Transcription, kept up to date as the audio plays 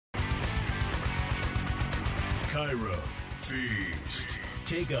Chiro Feast.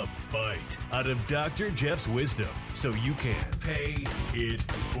 Take a bite out of Dr. Jeff's wisdom so you can pay it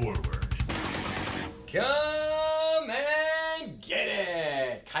forward. Come and get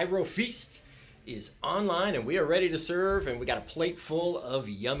it! Chiro Feast is online and we are ready to serve, and we got a plate full of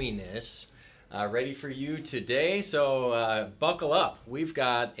yumminess ready for you today. So buckle up. We've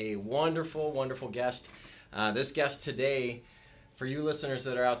got a wonderful, wonderful guest. This guest today, for you listeners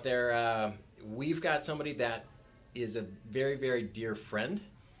that are out there, we've got somebody that is a very, very dear friend,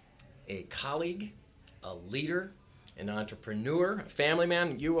 a colleague, a leader, an entrepreneur, a family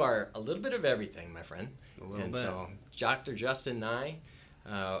man. You are a little bit of everything, my friend. A little bit. So Dr. Justin Nye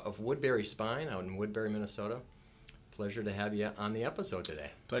of Woodbury Spine out in Woodbury, Minnesota. Pleasure to have you on the episode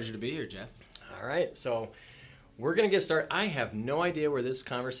today. Pleasure to be here, Jeff. All right, so we're going to get started. I have no idea where this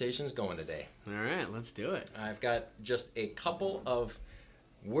conversation is going today. All right, let's do it. I've got just a couple of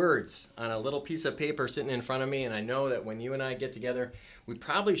words on a little piece of paper sitting in front of me, and I know that when you and I get together, we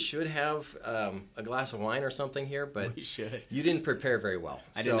probably should have a glass of wine or something here, but we should. You didn't prepare very well.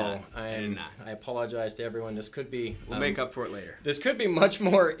 I did not. I apologize to everyone. This could be... We'll make up for it later. This could be much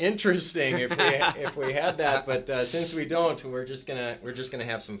more interesting if we had that, but since we don't, we're just gonna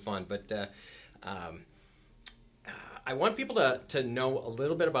have some fun. But I want people to know a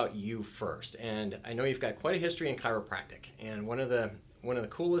little bit about you first, and I know you've got quite a history in chiropractic, and one of the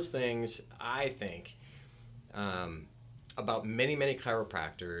coolest things I think about many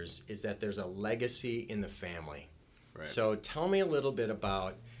chiropractors is that there's a legacy in the family. Right. So tell me a little bit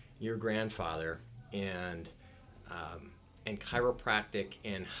about your grandfather and chiropractic,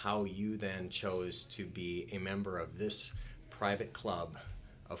 and how you then chose to be a member of this private club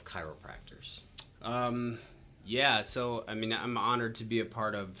of chiropractors. Yeah, so I mean, I'm honored to be a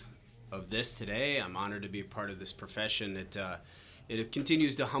part of this today. I'm honored to be a part of this profession. It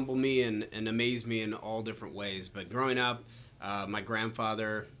continues to humble me and amaze me in all different ways. But growing up, my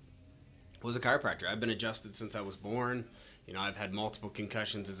grandfather was a chiropractor. I've been adjusted since I was born. You know, I've had multiple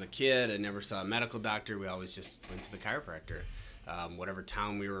concussions as a kid. I never saw a medical doctor. We always just went to the chiropractor. Whatever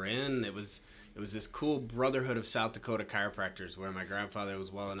town we were in, it was this cool brotherhood of South Dakota chiropractors where my grandfather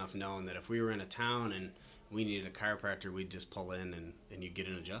was well enough known that if we were in a town and we needed a chiropractor, we'd just pull in and you get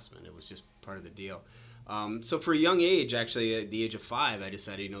an adjustment. It was just part of the deal. So for a young age, actually at the age of 5, I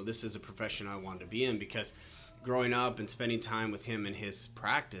decided, this is a profession I wanted to be in, because growing up and spending time with him in his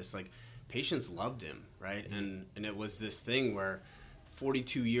practice, like, patients loved him, right? Mm-hmm. And it was this thing where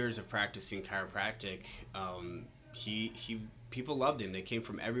 42 years of practicing chiropractic, people loved him. They came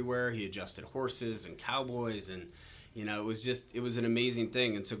from everywhere. He adjusted horses and cowboys, and it was an amazing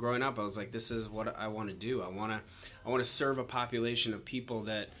thing. And so growing up, I was like, this is what I want to do. I want to serve a population of people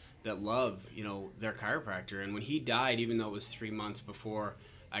that love, their chiropractor. And when he died, even though it was 3 months before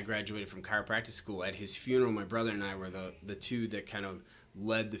I graduated from chiropractic school, at his funeral, my brother and I were the two that kind of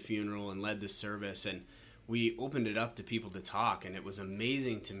led the funeral and led the service. And we opened it up to people to talk. And it was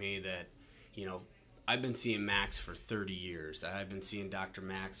amazing to me that, I've been seeing Max for 30 years. I've been seeing Dr.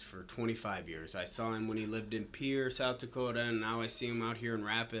 Max for 25 years. I saw him when he lived in Pierre, South Dakota, and now I see him out here in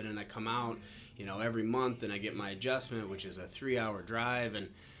Rapid, and I come out, every month, and I get my adjustment, which is a 3-hour drive, and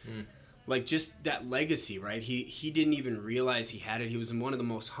like, just that legacy, right? He didn't even realize he had it. He was one of the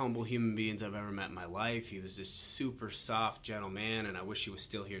most humble human beings I've ever met in my life. He was this super soft, gentle man, and I wish he was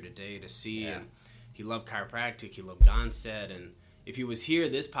still here today to see. Yeah. And he loved chiropractic. He loved Gonstead, and if he was here,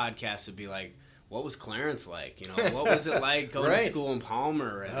 this podcast would be like, what was Clarence like? What was it like going to school in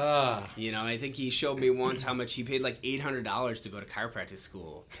Palmer? And, I think he showed me once how much he paid, like $800 to go to chiropractic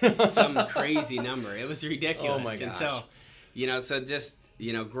school. Some crazy number. It was ridiculous. Oh my gosh. And so, just,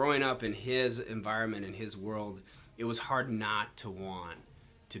 growing up in his environment, in his world, it was hard not to want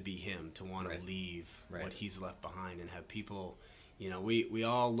to be him, to want to leave what he's left behind and have people, we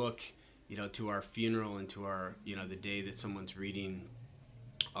all look, to our funeral and to our, the day that someone's reading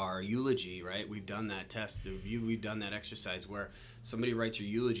our eulogy, right? We've done that test. We've done that exercise where somebody writes your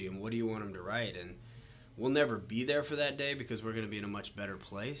eulogy, and what do you want them to write? And we'll never be there for that day because we're going to be in a much better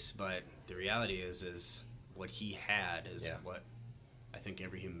place. But the reality is what he had is what I think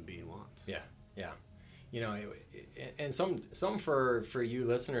every human being wants. Yeah. And some for you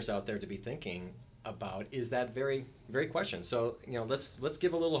listeners out there to be thinking about is that very, very question. So, let's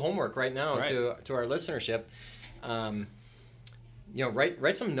give a little homework right now to our listenership.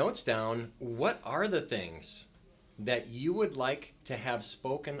 Write some notes down. What are the things that you would like to have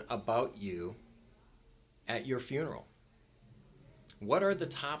spoken about you at your funeral? What are the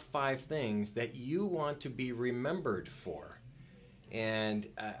top 5 things that you want to be remembered for? And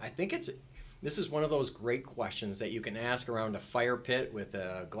I think this is one of those great questions that you can ask around a fire pit with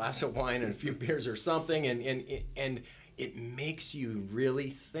a glass of wine and a few beers or something, and it makes you really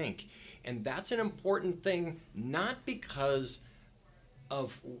think. And that's an important thing, not because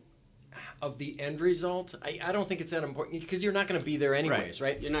of the end result. I don't think it's that important, because you're not going to be there anyways,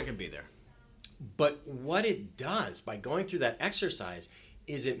 right? You're not going to be there. But what it does by going through that exercise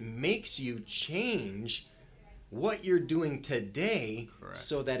is it makes you change what you're doing today. Correct.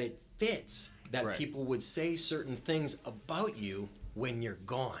 So that it fits, that Right. people would say certain things about you when you're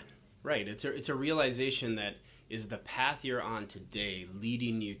gone. Right. It's a realization that is the path you're on today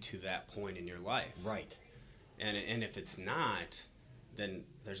leading you to that point in your life. Right. And if it's not, then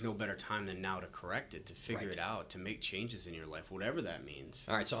there's no better time than now to correct it, to figure Right. it out, to make changes in your life, whatever that means.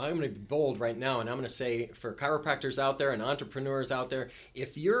 All right, so I'm going to be bold right now, and I'm going to say, for chiropractors out there and entrepreneurs out there,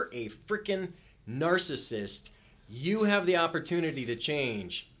 if you're a freaking narcissist, you have the opportunity to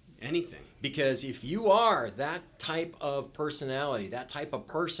change. Anything. Because if you are that type of personality, that type of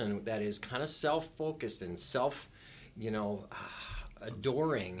person that is kind of self-focused and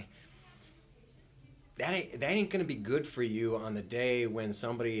adoring, that ain't going to be good for you on the day when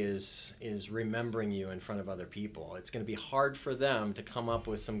somebody is remembering you in front of other people. It's going to be hard for them to come up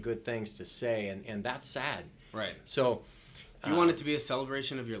with some good things to say, and that's sad. Right. So You want it to be a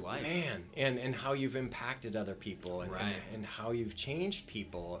celebration of your life. man, and how you've impacted other people, and, Right. and how you've changed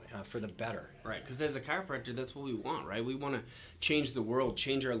people for the better. Right, because as a chiropractor, that's what we want, right? We want to change the world,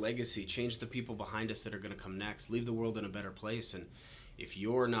 change our legacy, change the people behind us that are going to come next, leave the world in a better place. And if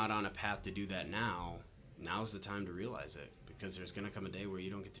you're not on a path to do that now's the time to realize it, because there's going to come a day where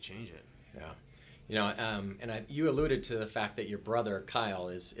you don't get to change it. Yeah. You alluded to the fact that your brother, Kyle,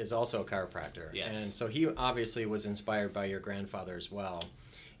 is also a chiropractor. Yes. And so he obviously was inspired by your grandfather as well.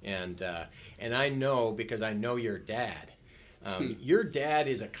 And I know, because I know your dad. Your dad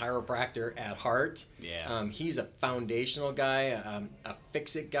is a chiropractor at heart. Yeah. He's a foundational guy, a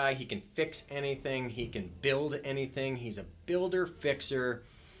fix-it guy. He can fix anything. He can build anything. He's a builder, fixer.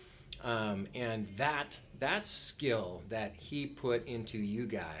 And that skill that he put into you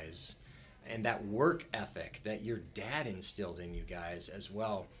guys, and that work ethic that your dad instilled in you guys as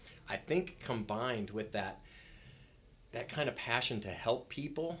well, I think combined with that kind of passion to help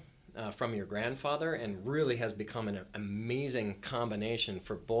people from your grandfather, and really has become an amazing combination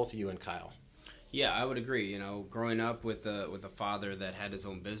for both you and Kyle. Yeah, I would agree. Growing up with a father that had his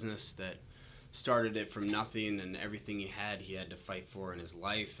own business, that started it from nothing, and everything he had to fight for in his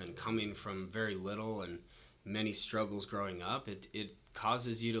life, and coming from very little and many struggles growing up, it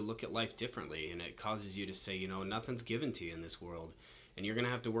causes you to look at life differently, and it causes you to say, nothing's given to you in this world, and you're going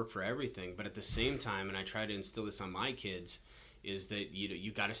to have to work for everything. But at the same time, and I try to instill this on my kids, is that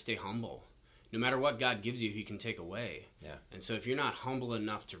you got to stay humble. No matter what God gives you, he can take away. Yeah. And so if you're not humble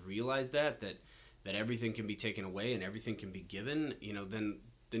enough to realize that everything can be taken away and everything can be given,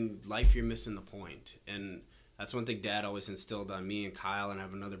 then life, you're missing the point. And that's one thing Dad always instilled on me and Kyle, and I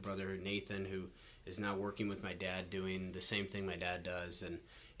have another brother, Nathan, who is now working with my dad doing the same thing my dad does. And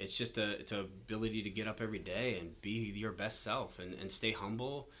it's just it's a ability to get up every day and be your best self, and stay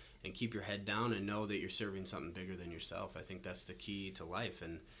humble and keep your head down and know that you're serving something bigger than yourself. I think that's the key to life,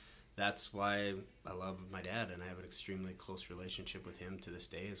 and that's why I love my dad, and I have an extremely close relationship with him to this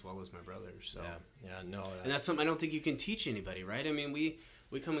day, as well as my brothers. So and that's something I don't think you can teach anybody, right? I mean, we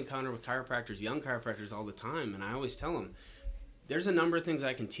come in contact with chiropractors, young chiropractors, all the time, and I always tell them, there's a number of things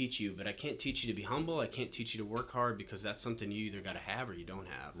I can teach you, but I can't teach you to be humble. I can't teach you to work hard, because that's something you either got to have or you don't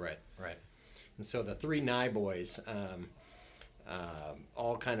have. Right. And so the three Nye boys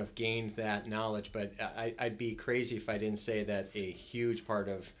all kind of gained that knowledge, but I'd be crazy if I didn't say that a huge part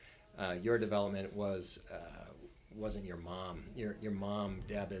of your development wasn't your mom. Your mom,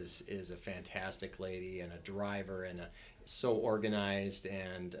 Deb, is a fantastic lady and a driver, and so organized,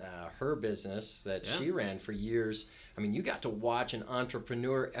 and her business that she ran for years. I mean, you got to watch an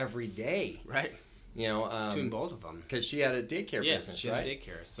entrepreneur every day. Right. Between both of them. Because she had a daycare business, she had right? a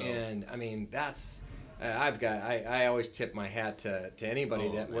daycare. So. And I mean, that's I always tip my hat to anybody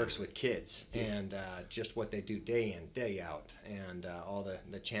that works with kids, and just what they do day in, day out, and all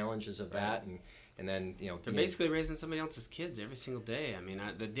the challenges of that, and then they're basically raising somebody else's kids every single day. I mean,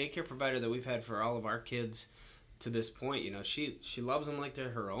 the daycare provider that we've had for all of our kids to this point, she loves them like they're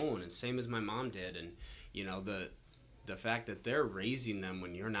her own, and same as my mom did. And the fact that they're raising them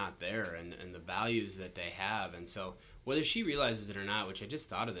when you're not there, and the values that they have. And so whether she realizes it or not, which I just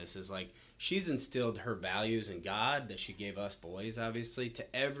thought of this, is like she's instilled her values in God that she gave us boys, obviously,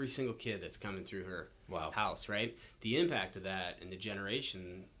 to every single kid that's coming through her house, right? The impact of that and the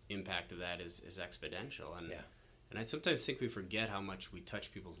generation impact of that is exponential. And I sometimes think we forget how much we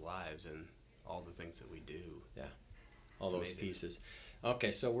touch people's lives, and all the things that we do. Yeah, all It's those amazing. pieces.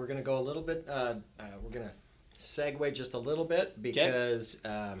 Okay, so we're going to go a little bit, we're going to segue just a little bit because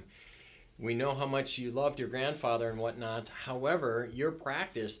we know how much you loved your grandfather and whatnot. However, your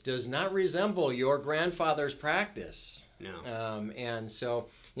practice does not resemble your grandfather's practice. No. And so,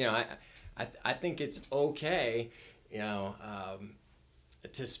 you know, I think it's okay, you know,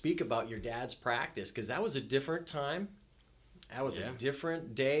 to speak about your dad's practice because that was a different time. That was a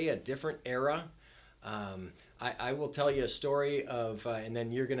different day, a different era. I will tell you a story of, and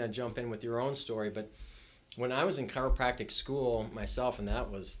then you're going to jump in with your own story. But when I was in chiropractic school myself, and that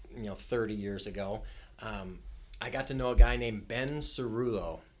was 30 years ago, I got to know a guy named Ben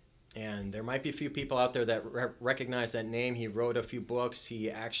Cerullo. And there might be a few people out there that recognize that name. He wrote a few books. He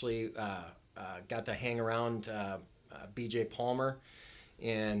actually got to hang around B.J. Palmer.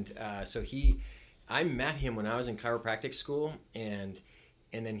 And so I met him when I was in chiropractic school, and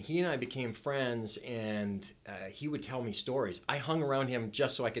then he and I became friends, and he would tell me stories. I hung around him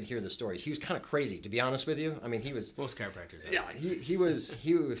just so I could hear the stories. He was kind of crazy, to be honest with you. I mean, he was... Most chiropractors are. Yeah, he was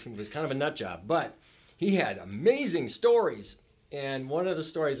kind of a nut job, but he had amazing stories. And one of the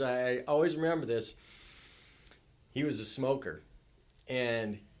stories, I always remember this, he was a smoker.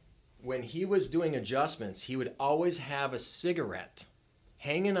 And when he was doing adjustments, he would always have a cigarette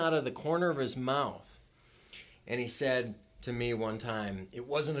hanging out of the corner of his mouth. And he said to me one time, it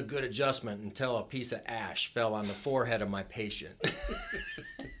wasn't a good adjustment until a piece of ash fell on the forehead of my patient.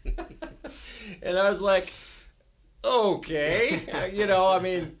 And I was like, okay.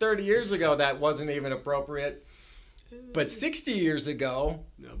 30 years ago, that wasn't even appropriate. But 60 years ago,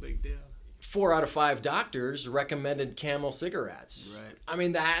 No big deal. 4 out of 5 doctors recommended Camel cigarettes. Right. I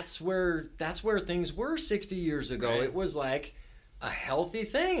mean, that's where things were 60 years ago. Right. It was like a healthy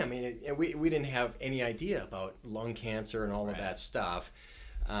thing. I mean, we didn't have any idea about lung cancer and all of that stuff.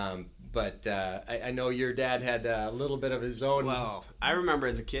 But I know your dad had a little bit of his own. Well, I remember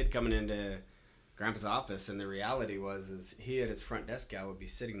as a kid coming into Grandpa's office, and the reality was he at his front desk gal would be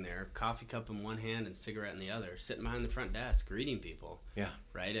sitting there, coffee cup in one hand and cigarette in the other, sitting behind the front desk, greeting people. Yeah.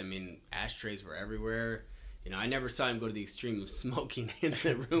 Right? I mean, ashtrays were everywhere. I never saw him go to the extreme of smoking in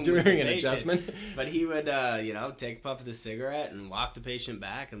the room During with the an patient. adjustment. But he would, take a puff of the cigarette and walk the patient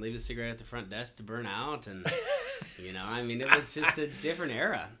back and leave the cigarette at the front desk to burn out. And, it was just a different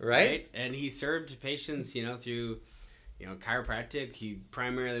era. Right? And he served patients, through, chiropractic. He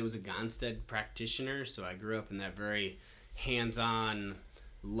primarily was a Gonstead practitioner. So I grew up in that very hands-on,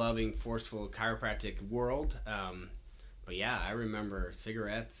 loving, forceful chiropractic world. But yeah, I remember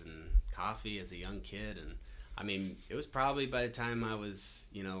cigarettes and coffee as a young kid. And it was probably by the time I was,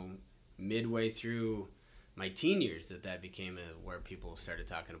 midway through my teen years that became where people started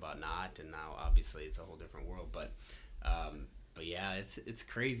talking about not, and now obviously it's a whole different world. But yeah, it's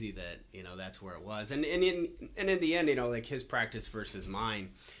crazy that that's where it was. And in the end, like his practice versus mine,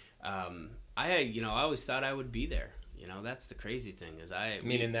 I always thought I would be there. That's the crazy thing is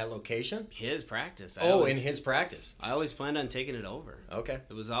In that location? His practice. In his practice. I always planned on taking it over. Okay.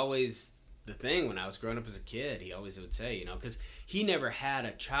 It was always the thing when I was growing up as a kid. He always would say, because he never had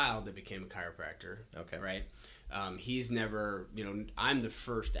a child that became a chiropractor. Okay. Right? He's never, I'm the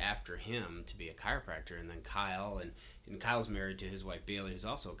first after him to be a chiropractor, and then Kyle, and Kyle's married to his wife Bailey, who's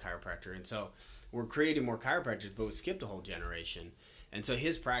also a chiropractor. And so we're creating more chiropractors, but we skipped a whole generation. And so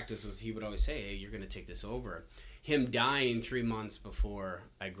his practice was, he would always say, hey, you're going to take this over. Him dying 3 months before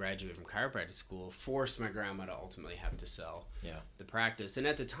I graduated from chiropractic school forced my grandma to ultimately have to sell the practice. And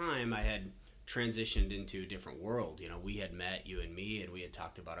at the time, I had transitioned into a different world. We had met, you and me, and we had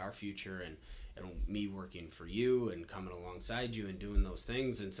talked about our future and me working for you and coming alongside you and doing those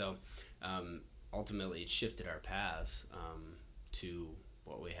things. And so ultimately it shifted our paths to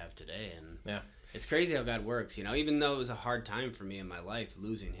what we have today. And it's crazy how God works. Even though it was a hard time for me in my life,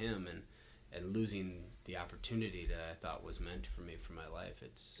 losing him and losing the opportunity that I thought was meant for me for my life.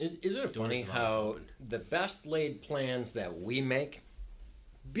 Isn't it funny how the best laid plans that we make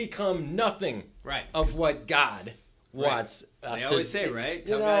become nothing of what God wants us to. They always say, right?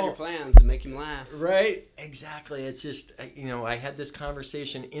 Tell know, God your plans and make him laugh. Right? Exactly. It's just, I had this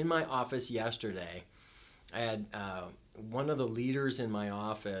conversation in my office yesterday. I had one of the leaders in my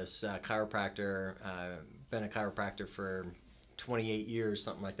office, chiropractor, been a chiropractor for 28 years,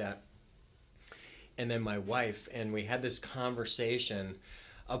 something like that. And then my wife, and we had this conversation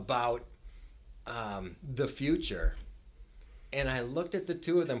about the future. And I looked at the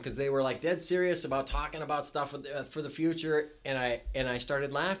two of them because they were like dead serious about talking about stuff for the future. And I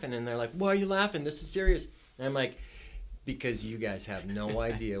started laughing, and they're like, "Why are you laughing? This is serious." And I'm like, "Because you guys have no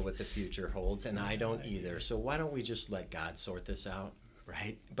idea what the future holds, and I don't either. So why don't we just let God sort this out?"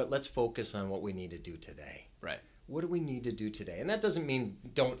 Right. but let's focus on what we need to do today. Right. What do we need to do today? And that doesn't mean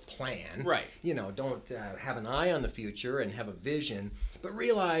don't plan. Right. Don't have an eye on the future and have a vision, but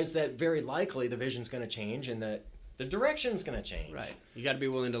realize that very likely the vision's going to change and that the direction's going to change. Right. You got to be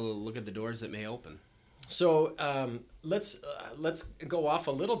willing to look at the doors that may open. So let's go off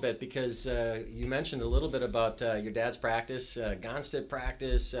a little bit because you mentioned a little bit about your dad's practice, Gonstead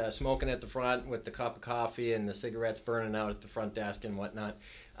practice, smoking at the front with the cup of coffee and the cigarettes burning out at the front desk and whatnot.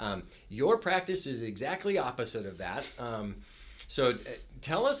 Your practice is exactly opposite of that. So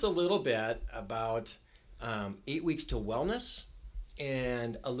tell us a little bit about 8 Weeks to Wellness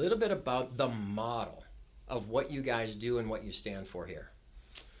and a little bit about the model of what you guys do and what you stand for here.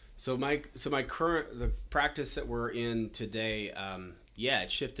 So the practice that we're in today,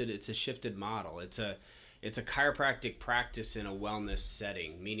 it's shifted. It's a shifted model. It's a chiropractic practice in a wellness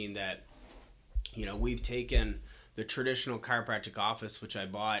setting, meaning that, we've taken the traditional chiropractic office, which I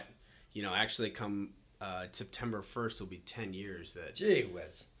bought, actually come September 1st will be 10 years that Gee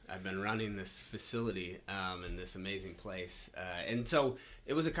whiz. I've been running this facility in this amazing place. And so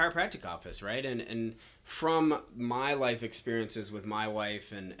it was a chiropractic office, right? And from my life experiences with my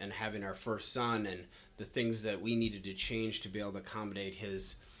wife and having our first son and the things that we needed to change to be able to accommodate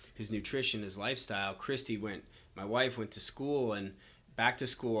his nutrition, his lifestyle, my wife went to school and back to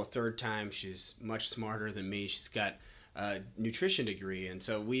school a third time. She's much smarter than me. She's got a nutrition degree. And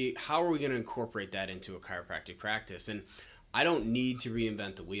so how are we going to incorporate that into a chiropractic practice? And I don't need to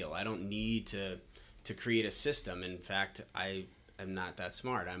reinvent the wheel. I don't need to create a system. In fact, I am not that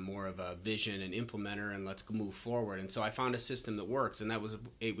smart. I'm more of a vision and implementer, and let's move forward. And so I found a system that works, and that was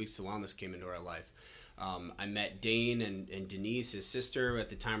 8 Weeks to Wellness came into our life. I met Dane and Denise, his sister. At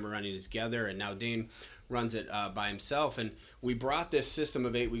the time, we're running it together, and now Dane runs it by himself. And we brought this system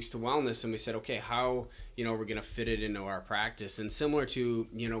of 8 Weeks to Wellness, and we said, okay, how we're going to fit it into our practice. And similar to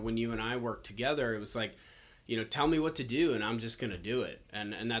when you and I worked together, it was like, tell me what to do and I'm just going to do it.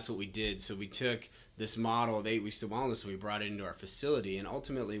 And that's what we did. So we took this model of 8 Weeks to Wellness and we brought it into our facility. And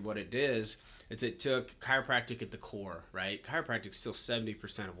ultimately what it is it took chiropractic at the core, right? Chiropractic is still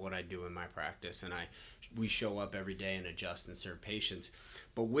 70% of what I do in my practice. And we show up every day and adjust and serve patients.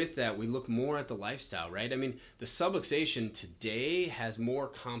 But with that, we look more at the lifestyle, right? I mean, the subluxation today has more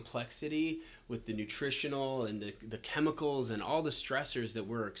complexity with the nutritional and the chemicals and all the stressors that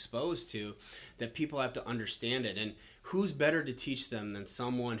we're exposed to that people have to understand it. And who's better to teach them than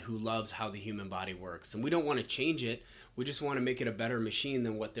someone who loves how the human body works? And we don't want to change it. We just want to make it a better machine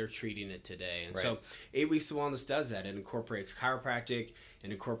than what they're treating it today. And so 8 Weeks to Wellness does that. It incorporates chiropractic.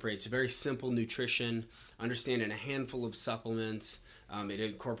 It incorporates very simple nutrition, understanding a handful of supplements. It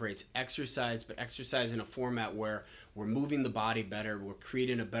incorporates exercise, but exercise in a format where we're moving the body better. We're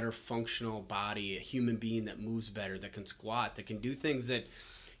creating a better functional body, a human being that moves better, that can squat, that can do things that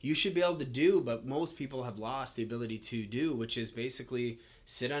you should be able to do, but most people have lost the ability to do, which is basically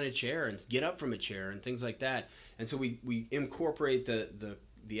sit on a chair and get up from a chair and things like that. And so we incorporate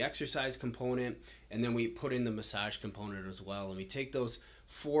the exercise component, and then we put in the massage component as well. And we take those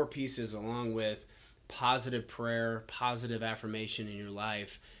 4 pieces along with positive prayer, positive affirmation in your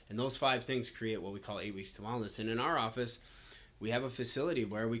life, and those 5 things create what we call 8 Weeks to Wellness. And in our office, we have a facility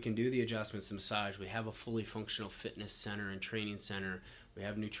where we can do the adjustments and massage. We have a fully functional fitness center and training center. We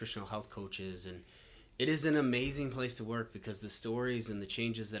have nutritional health coaches, and it is an amazing place to work because the stories and the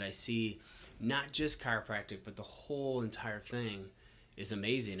changes that I see, not just chiropractic, but the whole entire thing is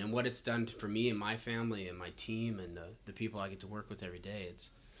amazing. And what it's done for me and my family and my team and the people I get to work with every day, it's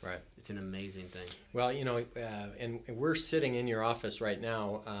an amazing thing. Well, and we're sitting in your office right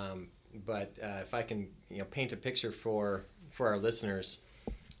now, but if I can paint a picture for our listeners,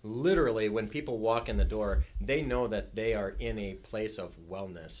 literally when people walk in the door, they know that they are in a place of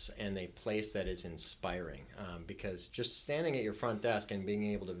wellness and a place that is inspiring, because just standing at your front desk and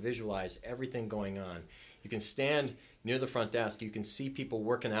being able to visualize everything going on, you can stand near the front desk, you can see people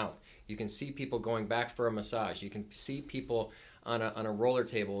working out, you can see people going back for a massage, you can see people on a roller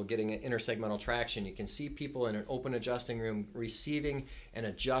table getting an intersegmental traction. You can see people in an open adjusting room receiving an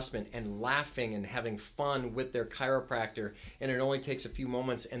adjustment and laughing and having fun with their chiropractor, and it only takes a few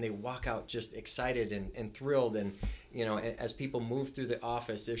moments and they walk out just excited and thrilled. And as people move through the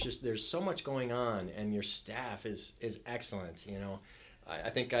office, there's so much going on, and your staff is excellent. I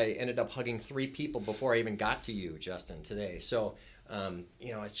think I ended up hugging 3 people before I even got to you, Justin, today. So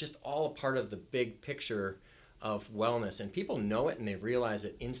it's just all a part of the big picture of wellness, and people know it and they realize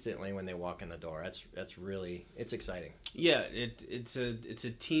it instantly when they walk in the door. That's really, it's exciting. Yeah, it's a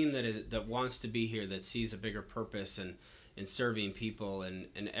team that wants to be here, that sees a bigger purpose in serving people, and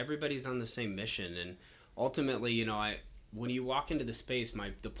everybody's on the same mission. And ultimately, when you walk into the space,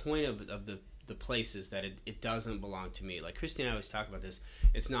 the point of the place is that it doesn't belong to me. Like Christy and I always talk about this.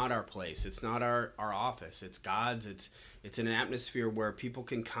 It's not our place. It's not our office. It's God's. It's an atmosphere where people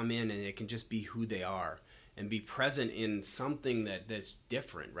can come in and they can just be who they are and be present in something that's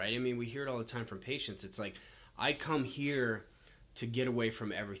different, right? I mean, we hear it all the time from patients. It's like, I come here to get away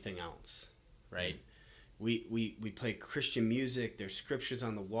from everything else, right? We play Christian music. There's scriptures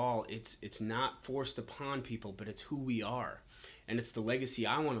on the wall. It's not forced upon people, but it's who we are. And it's the legacy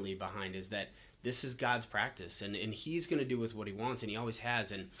I want to leave behind, is that this is God's practice, and he's going to do with what he wants, and he always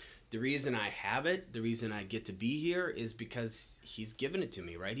has. And the reason I have it, the reason I get to be here, is because he's given it to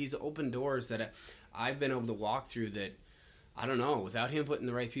me, right? He's opened doors that I've been able to walk through that, I don't know, without him putting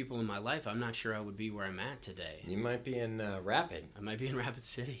the right people in my life, I'm not sure I would be where I'm at today. You might be in Rapid. I might be in Rapid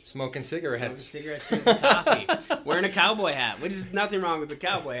City. Smoking cigarettes. Smoking cigarettes, drinking coffee. Wearing a cowboy hat, which is nothing wrong with the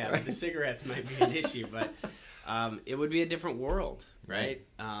cowboy hat, but the cigarettes might be an issue. But it would be a different world, right?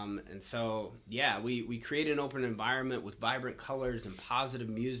 And so, yeah, we create an open environment with vibrant colors and positive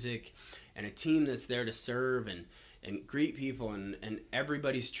music and a team that's there to serve and greet people, and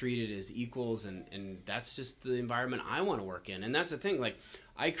everybody's treated as equals, and that's just the environment I want to work in. And that's the thing, like,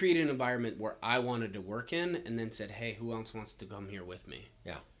 I created an environment where I wanted to work in, and then said, hey, who else wants to come here with me?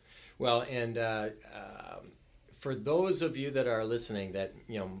 Yeah. Well, and for those of you that are listening that,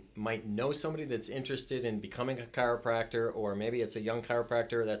 you know, might know somebody that's interested in becoming a chiropractor, or maybe it's a young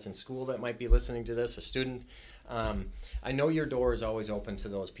chiropractor that's in school that might be listening to this, a student, I know your door is always open to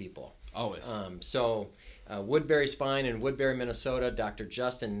those people. Always. Woodbury Spine in Woodbury, Minnesota, Dr.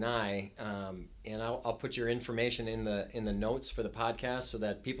 Justin Nye, and I'll put your information in the notes for the podcast so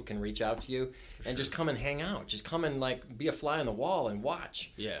that people can reach out to you and just come and hang out. Just come and like be a fly on the wall and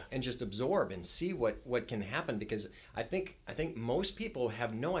watch, and just absorb and see what can happen, because I think most people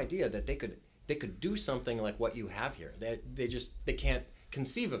have no idea that they could do something like what you have here. They can't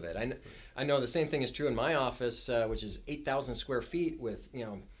conceive of it. I know the same thing is true in my office, which is 8,000 square feet with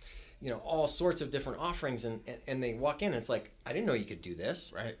all sorts of different offerings, and they walk in and it's like, I didn't know you could do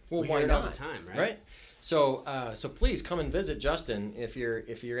this. Right. Well, we why hear it not? all the time, right? Right. So please come and visit Justin if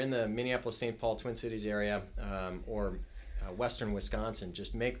you're in the Minneapolis, St. Paul, Twin Cities area, or western Wisconsin.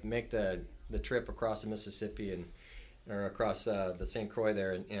 Just make the trip across the Mississippi or across the St. Croix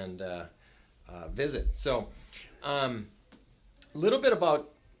there and visit. So, little bit about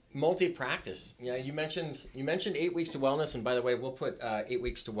multi-practice. Yeah, you mentioned 8 weeks to wellness, and by the way, we'll put 8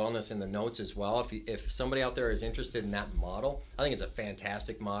 weeks to wellness in the notes as well. If somebody out there is interested in that model, I think it's a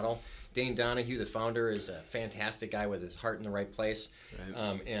fantastic model. Dane Donahue, the founder, is a fantastic guy with his heart in the right place.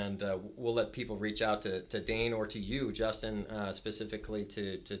 Right. And we'll let people reach out to Dane or to you, Justin, specifically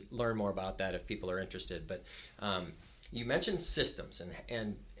to learn more about that if people are interested. But you mentioned systems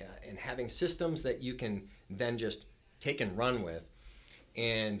and having systems that you can then just take and run with.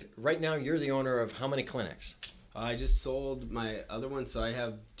 And right now, you're the owner of how many clinics? I just sold my other one, so I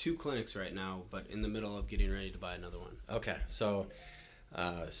have 2 clinics right now, but in the middle of getting ready to buy another one. Okay, so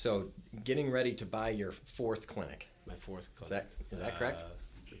getting ready to buy your 4th clinic. My 4th clinic. Is that correct?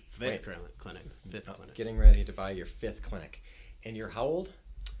 5th clinic. 5th clinic. Getting ready to buy your 5th clinic. And you're how old?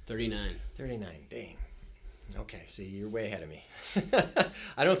 39. 39, dang. Okay, so you're way ahead of me.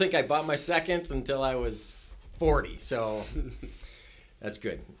 I don't think I bought my 2nd until I was 40, so... That's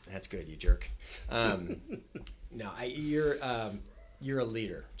good. That's good, you jerk. You're a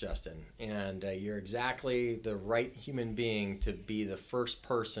leader, Justin, and you're exactly the right human being to be the first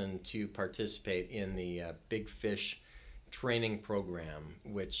person to participate in the Big Fish training program,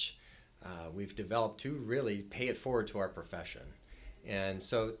 which we've developed to really pay it forward to our profession. And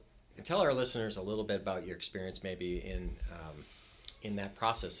so, tell our listeners a little bit about your experience, maybe in that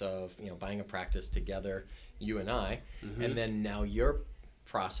process of buying a practice together, you and I, and then now your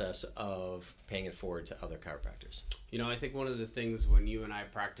process of paying it forward to other chiropractors. I think one of the things when you and I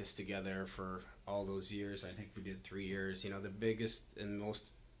practiced together for all those years, I think we did 3 years, the biggest and most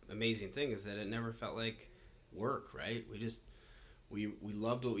amazing thing is that it never felt like work, right? We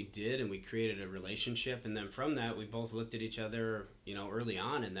loved what we did, and we created a relationship, and then from that we both looked at each other, early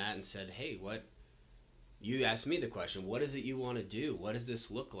on in that and said, hey, you asked me the question, what is it you want to do? What does this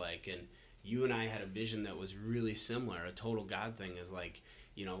look like? And you and I had a vision that was really similar. A total God thing is like,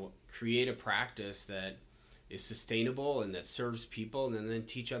 create a practice that is sustainable and that serves people, and then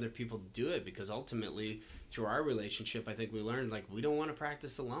teach other people to do it, because ultimately through our relationship, I think we learned, like, we don't want to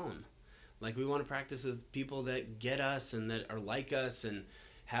practice alone. Like, we want to practice with people that get us and that are like us and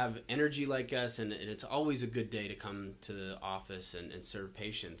have energy like us, and it's always a good day to come to the office and serve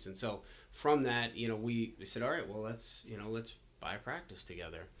patients. And so from that, we said, all right, well, let's buy a practice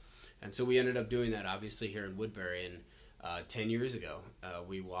together. And so we ended up doing that, obviously, here in Woodbury. And 10 years ago,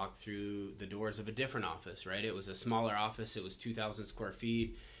 we walked through the doors of a different office, right? It was a smaller office. It was 2,000 square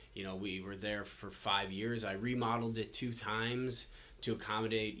feet. You know, we were there for 5 years. I remodeled it 2 times to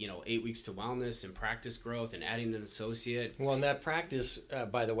accommodate, 8 weeks to wellness and practice growth and adding an associate. Well, and that practice,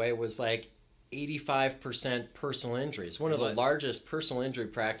 by the way, was like 85% personal injuries. One of the largest personal injury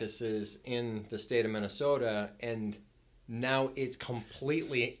practices in the state of Minnesota, and now it's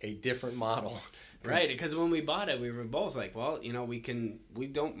completely a different model. Right, because when we bought it, we were both like, well, we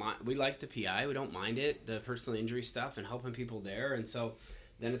don't mind, we like the PI, we don't mind it, the personal injury stuff and helping people there. And so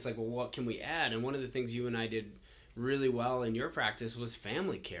then it's like, well, what can we add? And one of the things you and I did really well in your practice was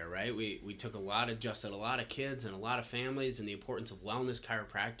family care, right? We adjusted a lot of kids and a lot of families and the importance of wellness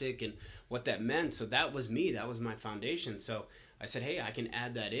chiropractic and what that meant. So that was me, that was my foundation. So I said, hey, I can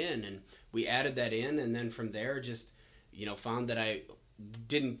add that in. And we added that in. And then from there, just, found that I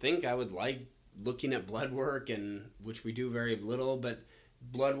didn't think I would like looking at blood work, and which we do very little, but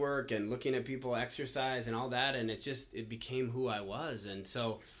blood work and looking at people exercise and all that. And it became who I was. And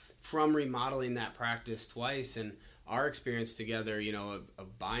so from remodeling that practice twice and our experience together,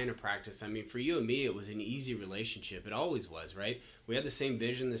 of buying a practice, I mean, for you and me, it was an easy relationship. It always was, right? We had the same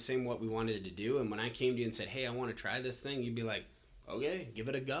vision, the same what we wanted to do. And when I came to you and said, hey, I want to try this thing, you'd be like, okay, give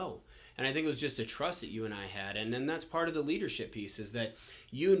it a go. And I think it was just a trust that you and I had. And then that's part of the leadership piece, is that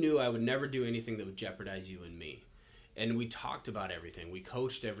you knew I would never do anything that would jeopardize you and me. And we talked about everything. We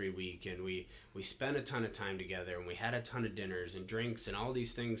coached every week, and we spent a ton of time together, and we had a ton of dinners and drinks and all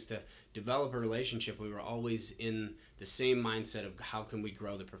these things to develop a relationship. We were always in the same mindset of how can we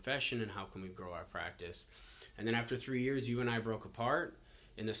grow the profession and how can we grow our practice. And then after 3 years, you and I broke apart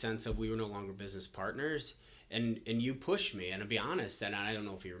in the sense of we were no longer business partners. And you pushed me, and to be honest, and I don't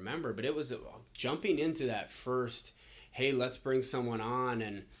know if you remember, but it was jumping into that first, hey, let's bring someone on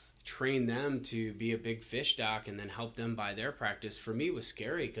and train them to be a big fish doc and then help them buy their practice. For me, it was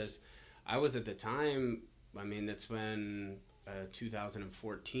scary because I was at the time, I mean, that's when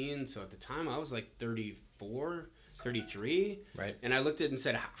 2014, so at the time I was like 34, 33. Right. And I looked at it and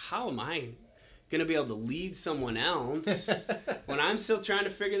said, how am I going to be able to lead someone else when I'm still trying to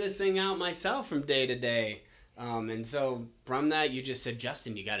figure this thing out myself from day to day? And so from that, you just said,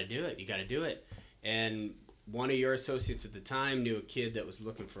 Justin, you got to do it. You got to do it. And one of your associates at the time knew a kid that was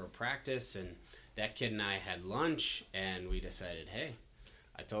looking for a practice, and that kid and I had lunch, and we decided, hey,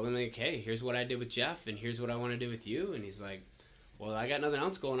 I told him, like, hey, here's what I did with Jeff, and here's what I want to do with you. And he's like, well, I got nothing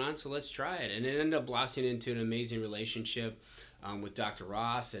else going on, so let's try it. And it ended up blossoming into an amazing relationship with Dr.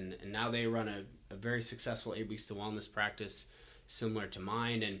 Ross, and now they run a very successful 8 Weeks to Wellness practice similar to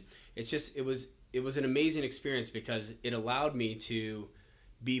mine. And it was an amazing experience because it allowed me to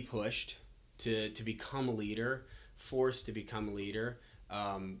be pushed to become a leader, forced to become a leader,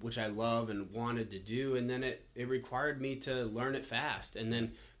 which I love and wanted to do. And then it required me to learn it fast and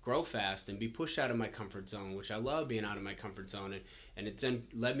then grow fast and be pushed out of my comfort zone, which I love being out of my comfort zone. And it then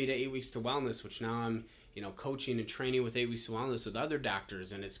led me to 8 Weeks to Wellness, which now I'm coaching and training with 8 Weeks to Wellness with other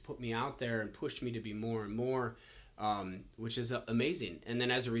doctors. And it's put me out there and pushed me to be more and more, which is amazing. And then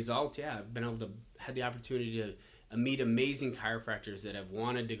as a result, I've been able to have the opportunity to meet amazing chiropractors that have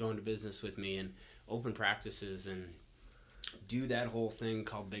wanted to go into business with me and open practices and do that whole thing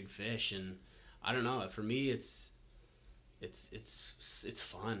called Big Fish. And I don't know, for me, it's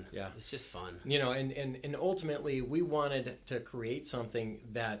fun. Yeah. It's just fun. And ultimately we wanted to create something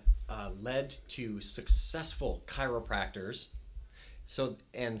that led to successful chiropractors. So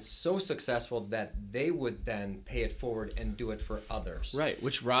successful that they would then pay it forward and do it for others. Right,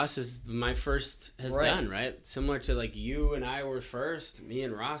 which Ross has done, right? Similar to like you and I were first, me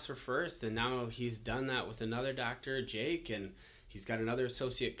and Ross were first, and now he's done that with another doctor, Jake, and he's got another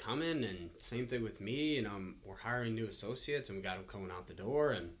associate coming, and same thing with me, and we're hiring new associates, and we got them coming out the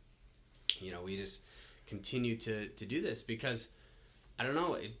door, and we just continue to do this because, I don't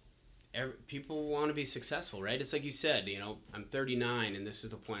know, people want to be successful, right? It's like you said, I'm 39 and this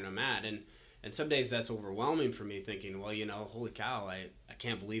is the point I'm at. And some days that's overwhelming for me thinking, well, holy cow, I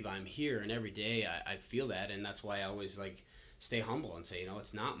can't believe I'm here. And every day I feel that. And that's why I always stay humble and say,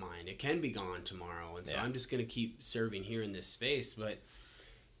 it's not mine. It can be gone tomorrow. And so I'm just going to keep serving here in this space. But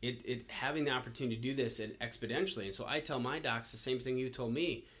it having the opportunity to do this exponentially. And so I tell my docs the same thing you told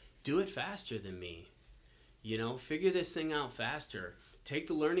me, do it faster than me. Figure this thing out faster. Take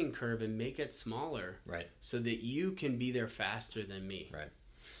the learning curve and make it smaller, right? So that you can be there faster than me, right?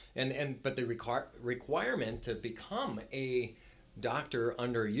 But the requirement to become a doctor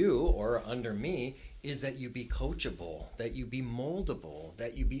under you or under me is that you be coachable, that you be moldable,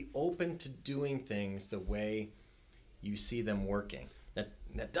 that you be open to doing things the way you see them working.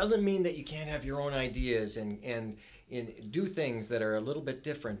 That doesn't mean that you can't have your own ideas and do things that are a little bit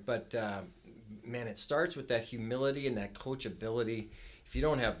different. But man, it starts with that humility and that coachability. If you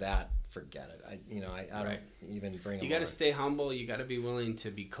don't have that, forget it. I don't even bring it. You got to stay humble. You got to be willing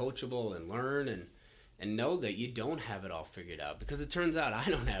to be coachable and learn and know that you don't have it all figured out, because it turns out I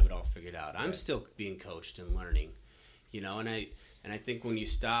don't have it all figured out. I'm still being coached and learning, and I think when you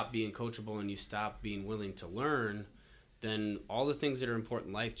stop being coachable and you stop being willing to learn, then all the things that are important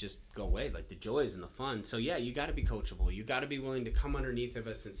in life just go away, like the joys and the fun. So yeah, you got to be coachable. You got to be willing to come underneath of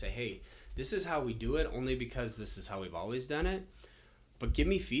us and say, hey, this is how we do it, only because this is how we've always done it. But give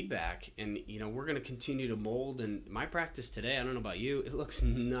me feedback, and we're going to continue to mold. And my practice today, I don't know about you, it looks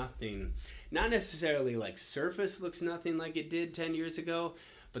nothing, not necessarily like surface looks nothing like it did 10 years ago,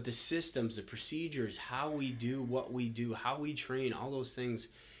 but the systems, the procedures, how we do what we do, how we train, all those things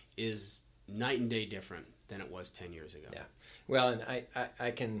is night and day different than it was 10 years ago. Yeah. Well, and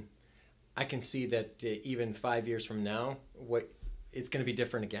I can see that even 5 years from now, it's going to be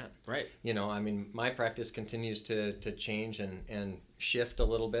different again. Right. My practice continues to change and shift a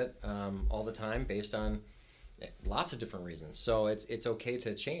little bit all the time based on lots of different reasons. So it's okay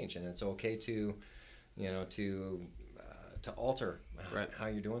to change, and it's okay to alter how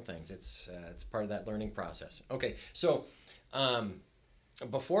you're doing things. It's part of that learning process. Okay, so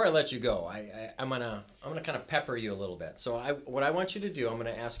before I let you go, I'm gonna kind of pepper you a little bit. So what I want you to do, I'm gonna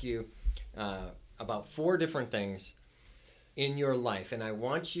ask you about 4 different things in your life, and I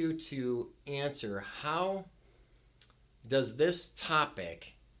want you to answer, how does this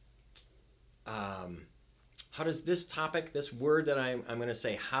topic, this word that I'm going to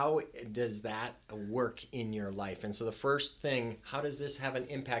say, how does that work in your life? And so the first thing, how does this have an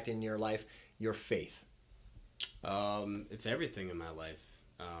impact in your life? Your faith. It's everything in my life.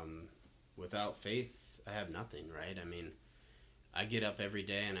 Without faith, I have nothing, right? I get up every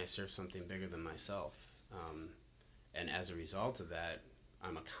day and I serve something bigger than myself. And as a result of that,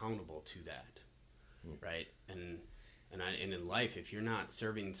 I'm accountable to that, right? And in life, if you're not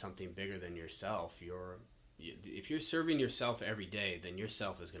serving something bigger than yourself, if you're serving yourself every day, then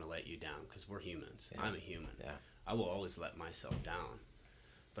yourself is going to let you down, because we're humans. Yeah. I'm a human. Yeah. I will always let myself down.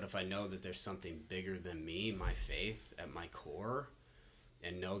 But if I know that there's something bigger than me, my faith at my core,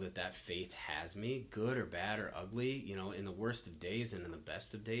 and know that faith has me, good or bad or ugly, in the worst of days and in the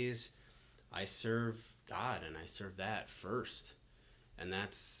best of days, I serve God, and I serve that first. And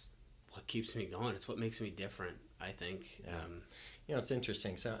that's what keeps me going. It's what makes me different, I think. Yeah. It's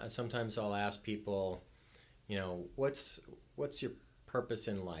interesting. So sometimes I'll ask people, what's your purpose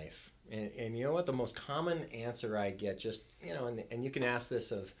in life? And you know what? The most common answer I get, just, and you can ask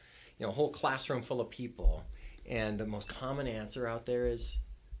this of, a whole classroom full of people, and the most common answer out there is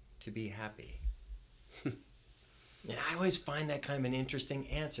to be happy. And I always find that kind of an interesting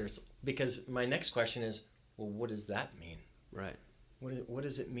answer. It's because my next question is, well, what does that mean? Right. What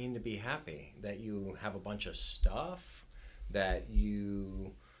does it mean to be happy? That you have a bunch of stuff, that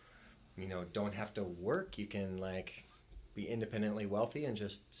you don't have to work, you can be independently wealthy and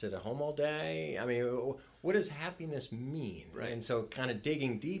just sit at home all day? What does happiness mean? Right. And so kind of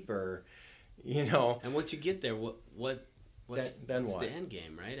digging deeper, And once you get there, what's the end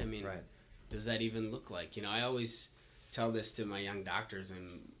game, right? Right. Does that even look like? I always tell this to my young doctors,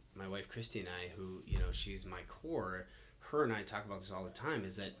 and my wife Christy and I, who, she's my core, her and I talk about this all the time,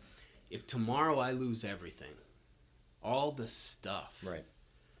 is that if tomorrow I lose everything, all the stuff. Right.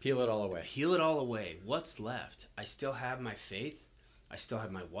 Peel it all away. What's left? I still have my faith, I still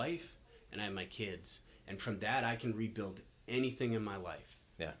have my wife, and I have my kids. And from that, I can rebuild anything in my life.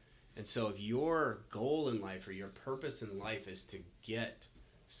 Yeah. And so if your goal in life or your purpose in life is to get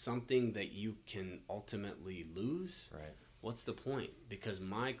something that you can ultimately lose, right, what's the point? Because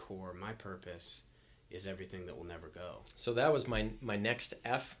my core, my purpose is everything that will never go. So that was my next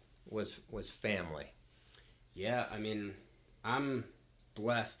F was family. Yeah, I'm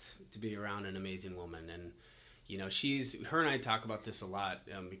blessed to be around an amazing woman, and her and I talk about this a lot,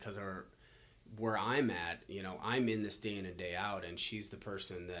 because where I'm at, I'm in this day in and day out, and she's the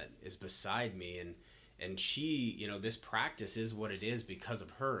person that is beside me, and she, this practice is what it is because of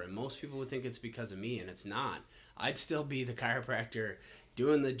her. And most people would think it's because of me, and it's not. I'd still be the chiropractor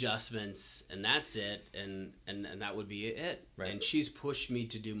doing the adjustments, and that's it, and that would be it. Right. And she's pushed me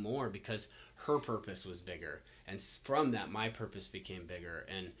to do more because her purpose was bigger, and from that my purpose became bigger.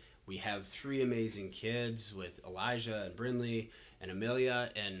 And we have 3 amazing kids with Elijah and Brinley and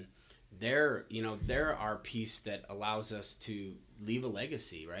Amelia, and they're our piece that allows us to leave a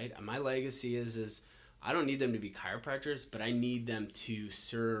legacy, right? My legacy is I don't need them to be chiropractors, but I need them to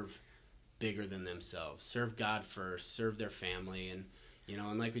serve bigger than themselves, serve God first, serve their family. And You know,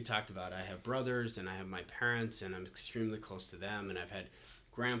 and like we talked about, I have brothers and I have my parents, and I'm extremely close to them, and I've had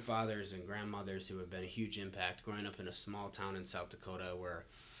grandfathers and grandmothers who have been a huge impact growing up in a small town in South Dakota where,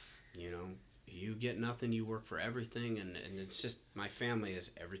 you know, you get nothing, you work for everything, and it's just, my family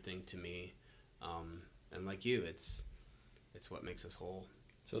is everything to me. And like you, it's what makes us whole.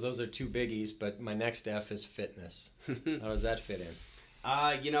 So those are two biggies, but my next F is fitness. How does that fit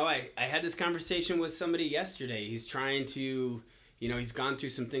in? You know, I had this conversation with somebody yesterday. He's trying to, you know, he's gone through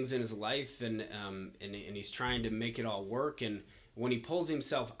some things in his life, and he's trying to make it all work. And when he pulls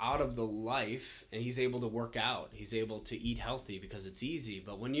himself out of the life and he's able to work out, he's able to eat healthy because it's easy.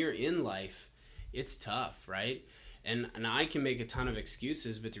 But when you're in life, it's tough, right? And I can make a ton of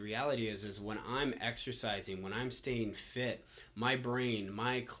excuses, but the reality is when I'm exercising, when I'm staying fit, my brain,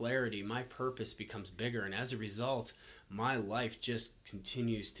 my clarity, my purpose becomes bigger. And as a result, my life just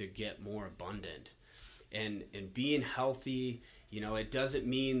continues to get more abundant. And being healthy, you know, it doesn't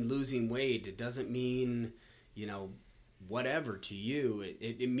mean losing weight. It doesn't mean, you know, whatever to you.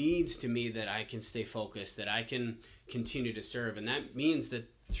 It means to me that I can stay focused, that I can continue to serve. And that means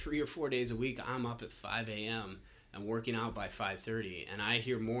that 3 or 4 days a week, I'm up at 5 a.m. and working out by 5:30. And I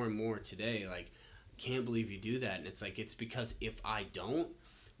hear more and more today, like, I can't believe you do that. And it's like, it's because if I don't,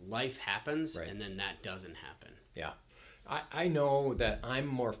 life happens, right, and then that doesn't happen. Yeah. I know that I'm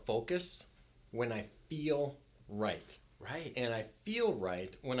more focused when I feel right. Right. And I feel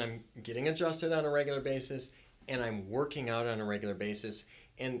right when I'm getting adjusted on a regular basis and I'm working out on a regular basis.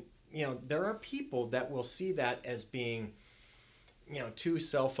 And, you know, there are people that will see that as being, you know, too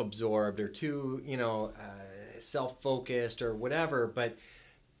self-absorbed or too, you know, self-focused or whatever. But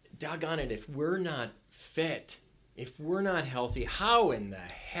doggone it, if we're not fit, if we're not healthy, how in the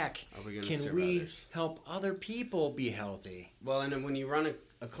heck can we help other people be healthy? Well, and when you run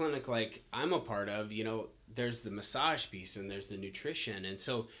a clinic like I'm a part of, you know, there's the massage piece and there's the nutrition. And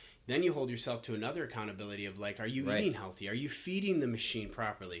so then you hold yourself to another accountability of like, are you eating healthy? Are you feeding the machine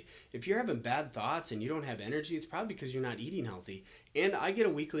properly? If you're having bad thoughts and you don't have energy, it's probably because you're not eating healthy. And I get a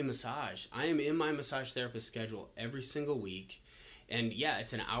weekly massage. I am in my massage therapist schedule every single week. And yeah,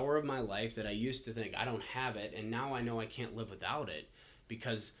 it's an hour of my life that I used to think I don't have it. And now I know I can't live without it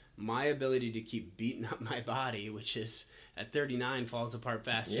because my ability to keep beating up my body, which is at 39 falls apart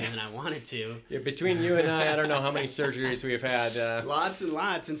faster than I want it to. Yeah, between you and I don't know how many surgeries we've had. Lots and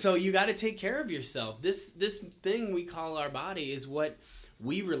lots. And so you got to take care of yourself. This thing we call our body is what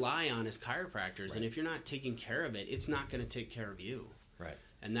we rely on as chiropractors. Right. And if you're not taking care of it, it's not going to take care of you. Right.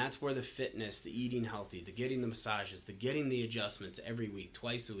 And that's where the fitness, the eating healthy, the getting the massages, the getting the adjustments every week,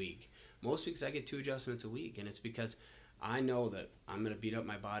 twice a week. Most weeks I get 2 adjustments a week. And it's because I know that I'm going to beat up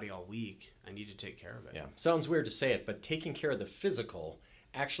my body all week. I need to take care of it. Yeah. Sounds weird to say it, but taking care of the physical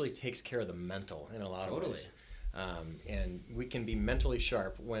actually takes care of the mental in a lot of ways. And we can be mentally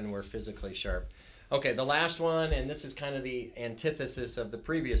sharp when we're physically sharp. Okay, the last one, and this is kind of the antithesis of the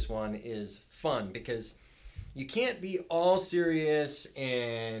previous one, is fun, because you can't be all serious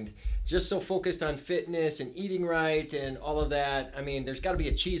and just so focused on fitness and eating right and all of that. I mean, there's got to be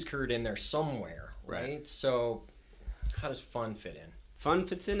a cheese curd in there somewhere, right? So how does fun fit in? Fun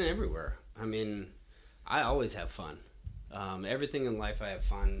fits in everywhere. I mean, I always have fun. Everything in life I have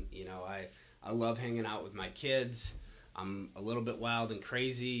fun. You know, I love hanging out with my kids. I'm a little bit wild and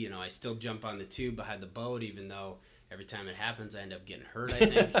crazy. You know, I still jump on the tube behind the boat, even though every time it happens, I end up getting hurt, I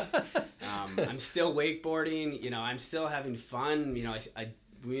think. I'm still wakeboarding. You know, I'm still having fun. You know,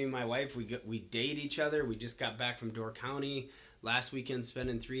 me and my wife, we date each other. We just got back from Door County last weekend,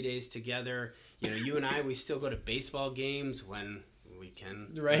 spending 3 days together. You know, you and I, we still go to baseball games when we can.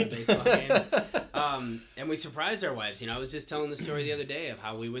 Right. Baseball games. And we surprised our wives. You know, I was just telling the story the other day of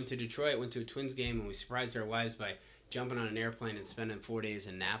how we went to Detroit, went to a Twins game, and we surprised our wives by jumping on an airplane and spending 4 days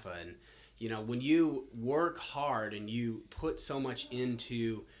in Napa. And, you know, when you work hard and you put so much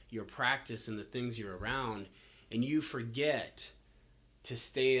into your practice and the things you're around, and you forget to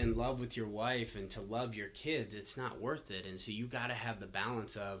stay in love with your wife and to love your kids, it's not worth it. And so you got to have the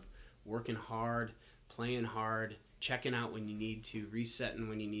balance of working hard, playing hard, checking out when you need to, resetting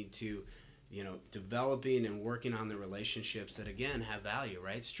when you need to, you know, developing and working on the relationships that, again, have value,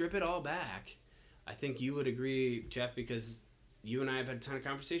 right? Strip it all back. I think you would agree, Jeff, because you and I have had a ton of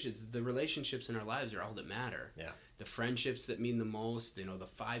conversations. The relationships in our lives are all that matter. Yeah. The friendships that mean the most, you know, the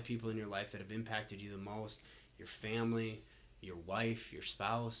 5 people in your life that have impacted you the most, your family, your wife, your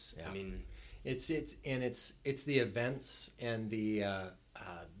spouse. Yeah. I mean, it's the events and the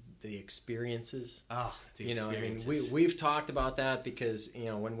the experiences. Oh, the experiences. I mean, we've talked about that because,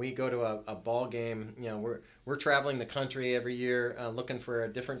 when we go to a ball game, we're traveling the country every year looking for a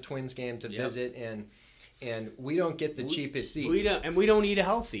different Twins game to visit, and we don't get the cheapest seats. We don't eat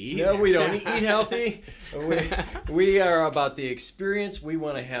healthy either. No, we don't eat healthy. We are about the experience. We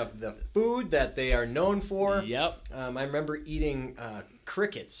want to have the food that they are known for. Yep. I remember eating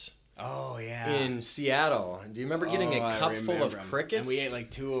crickets. Oh, yeah. In Seattle. Do you remember getting a cup full of crickets? And we ate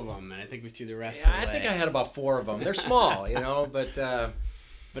like 2 of them, and I think we threw the rest away. I think I had about 4 of them. They're small, but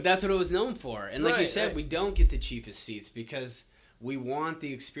that's what it was known for. And like you said, we don't get the cheapest seats because we want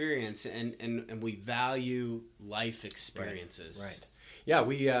the experience and we value life experiences. Right. Yeah,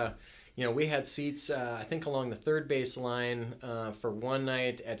 we had seats, I think, along the third base line for one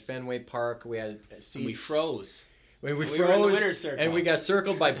night at Fenway Park. We had seats. And we froze. We were in the froze, winner's circle. and we got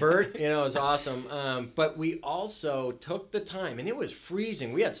circled by Bert. It was awesome. But we also took the time, and it was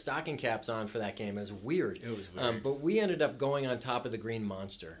freezing. We had stocking caps on for that game. It was weird. It was weird. But we ended up going on top of the Green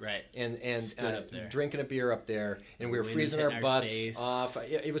Monster. Right. And Stood up there. drinking a beer up there, and we were Wind freezing hitting our our butts face. off.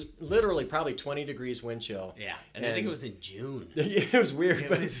 It was literally probably 20 degrees wind chill. Yeah, and I think it was in June. It was weird.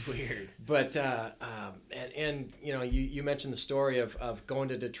 It was weird. But you mentioned the story of going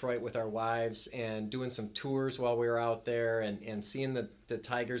to Detroit with our wives and doing some tours while we were out there and seeing the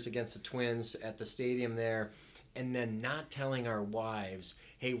Tigers against the Twins at the stadium there, and then not telling our wives,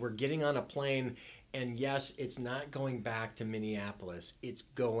 hey, we're getting on a plane, and yes, it's not going back to Minneapolis, it's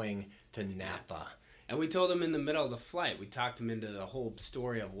going to Napa. And we told them in the middle of the flight. We talked them into the whole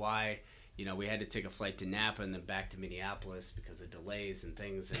story of why we had to take a flight to Napa and then back to Minneapolis because of delays and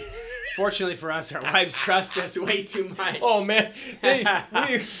things. And fortunately for us, our wives trust us way too much. Oh, man.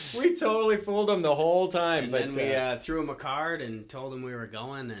 We totally fooled them the whole time. And then we threw them a card and told them we were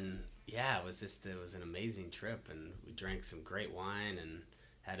going. And, yeah, it was an amazing trip. And we drank some great wine and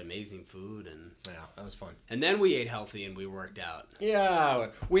had amazing food. And yeah, that was fun. And then we ate healthy and we worked out. Yeah,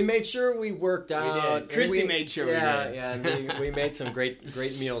 we made sure we worked out. We did. Christy made sure we did. Yeah, and we made some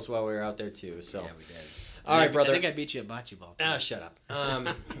great meals while we were out there too. So. Yeah, we did. All right, brother. I think I beat you at bocce ball. Ah, shut up.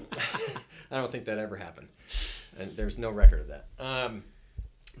 I don't think that ever happened. And there's no record of that.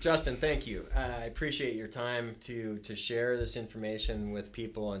 Justin, thank you. I appreciate your time to share this information with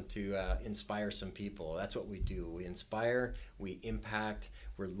people and to inspire some people. That's what we do. We inspire, we impact,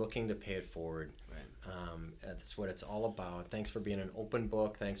 we're looking to pay it forward. Right. That's what it's all about. Thanks for being an open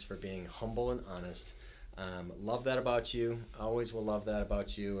book. Thanks for being humble and honest. Love that about you. Always will love that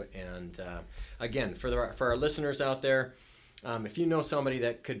about you. And again, for our listeners out there, if you know somebody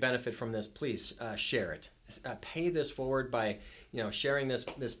that could benefit from this, please share it. Pay this forward by sharing this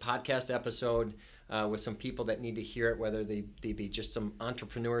podcast episode with some people that need to hear it, whether they be just some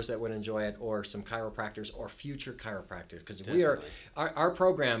entrepreneurs that would enjoy it or some chiropractors or future chiropractors. Because we are our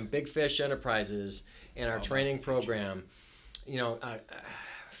program, Big Fish Enterprises, and our training program,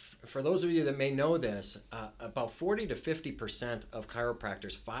 for those of you that may know this, about 40 to 50% of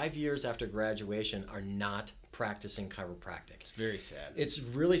chiropractors 5 years after graduation are not practicing chiropractic. It's very sad. It's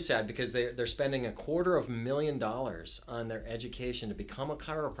really sad because they're spending $250,000 on their education to become a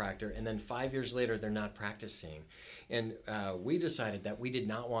chiropractor, and then 5 years later they're not practicing. And we decided that we did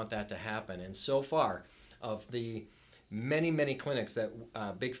not want that to happen. And so far, of the many clinics that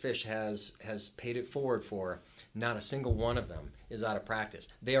Big Fish has paid it forward for, not a single one of them is out of practice.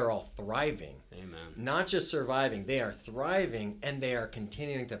 They are all thriving. Amen. Not just surviving, they are thriving, and they are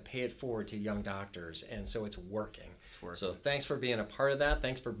continuing to pay it forward to young doctors, and so it's working. So thanks for being a part of that.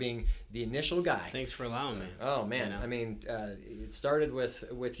 Thanks for being the initial guy. Thanks for allowing me. Oh man, I mean, it started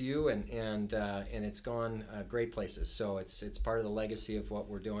with you, and it's gone great places. So it's part of the legacy of what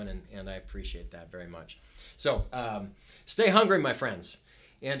we're doing, and I appreciate that very much. So stay hungry, my friends,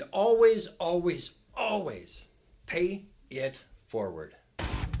 and always pay it forward.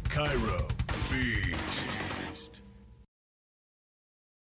 Chiro Feast.